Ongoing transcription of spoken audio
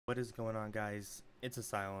What is going on, guys? It's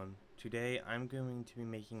Asylum. Today I'm going to be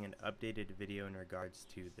making an updated video in regards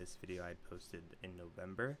to this video I posted in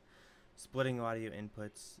November, splitting audio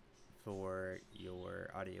inputs for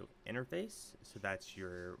your audio interface. So that's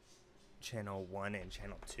your channel 1 and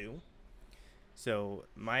channel 2. So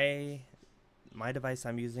my device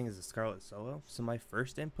I'm using is a Scarlett Solo. So my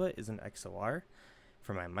first input is an XLR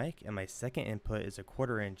for my mic, and my second input is a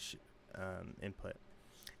 1/4" input.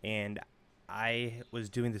 And I was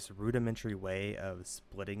doing this rudimentary way of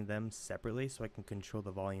splitting them separately so I can control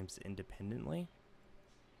the volumes independently.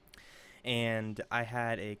 And I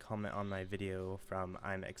had a comment on my video from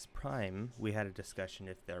IMX Prime. We had a discussion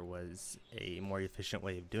if there was a more efficient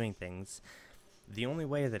way of doing things. The only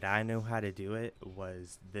way that I know how to do it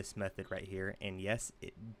was this method right here. And yes,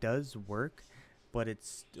 it does work, but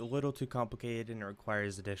it's a little too complicated and it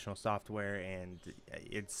requires additional software, and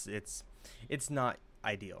it's not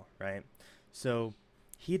ideal, right? So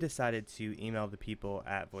he decided to email the people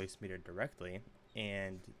at Voicemeeter directly,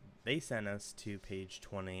 and they sent us to page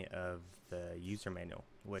 20 of the user manual,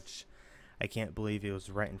 which I can't believe it was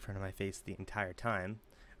right in front of my face the entire time.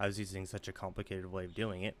 I was using such a complicated way of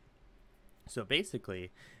doing it. So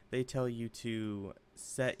basically, they tell you to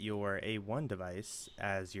set your A1 device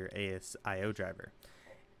as your ASIO driver,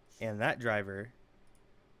 and that driver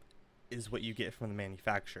is what you get from the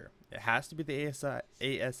manufacturer. It has to be the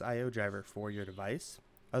ASIO driver for your device,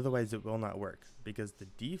 otherwise it will not work, because the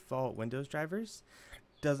default Windows drivers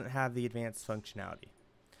doesn't have the advanced functionality.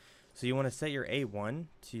 So you want to set your A1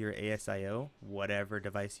 to your ASIO, whatever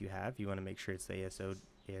device you have. You want to make sure it's the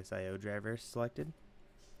ASIO driver selected.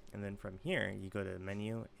 And then from here, you go to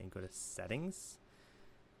menu and go to settings.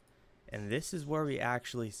 And this is where we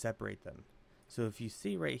actually separate them. So if you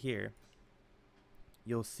see right here,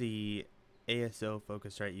 you'll see ASO,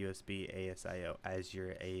 Focusrite, USB, ASIO as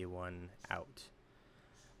your A1 out.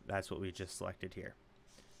 That's what we just selected here.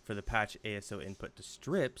 For the patch ASO input to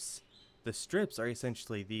strips, the strips are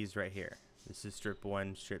essentially these right here. This is strip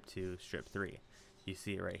 1, strip 2, strip 3. You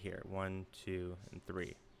see it right here, 1, 2, and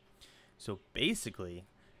 3. So basically,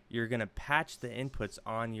 you're going to patch the inputs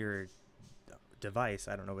on your device.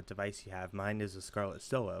 I don't know what device you have. Mine is a Scarlett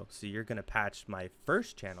Solo. So you're going to patch my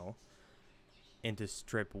first channel into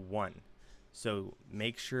strip 1. So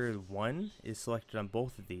make sure 1 is selected on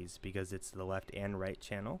both of these because it's the left and right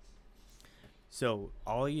channel. So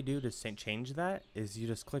all you do to change that is you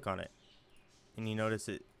just click on it, and you notice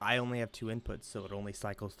it. I only have 2 inputs, so it only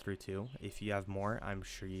cycles through 2. If you have more, I'm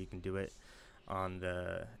sure you can do it on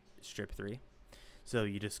the strip 3. So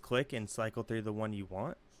you just click and cycle through the one you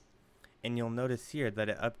want, and you'll notice here that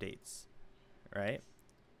it updates, right?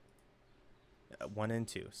 1 and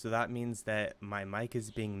 2. So that means that my mic is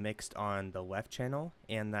being mixed on the left channel,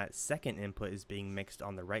 and that second input is being mixed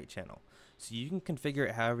on the right channel. So you can configure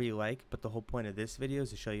it however you like, but the whole point of this video is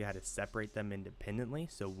to show you how to separate them independently.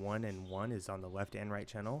 So 1 and 1 is on the left and right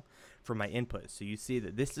channel for my input. So you see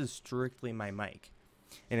that this is strictly my mic,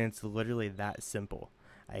 and it's literally that simple.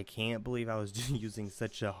 I can't believe I was using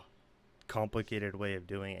such a complicated way of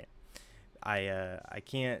doing it. I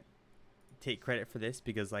can't take credit for this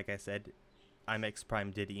because, like I said, IMX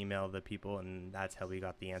Prime did email the people, and that's how we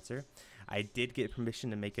got the answer. I did get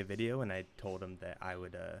permission to make a video, and I told him that I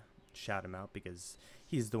would shout him out because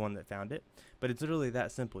he's the one that found it. But it's literally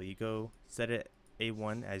that simple. You go set it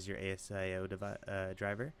A1 as your ASIO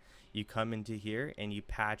driver. You come into here and you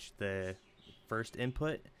patch the first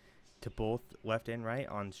input to both left and right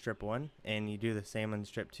on strip 1, and you do the same on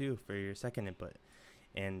strip 2 for your second input.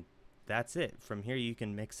 And that's it. From here you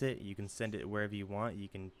can mix it, you can send it wherever you want, you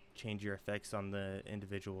can change your effects on the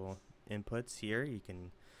individual inputs here. You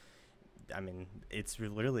can, I mean, it's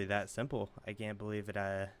literally that simple. I can't believe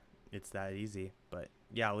it's that easy. But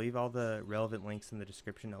yeah, I'll leave all the relevant links in the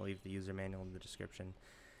description. I'll leave the user manual in the description.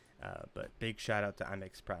 But big shout out to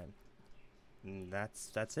IMX Prime. And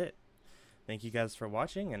that's it. Thank you guys for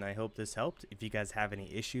watching, and I hope this helped. If you guys have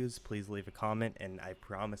any issues, please leave a comment, and I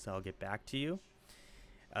promise I'll get back to you.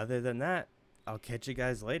 Other than that, I'll catch you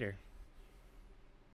guys later.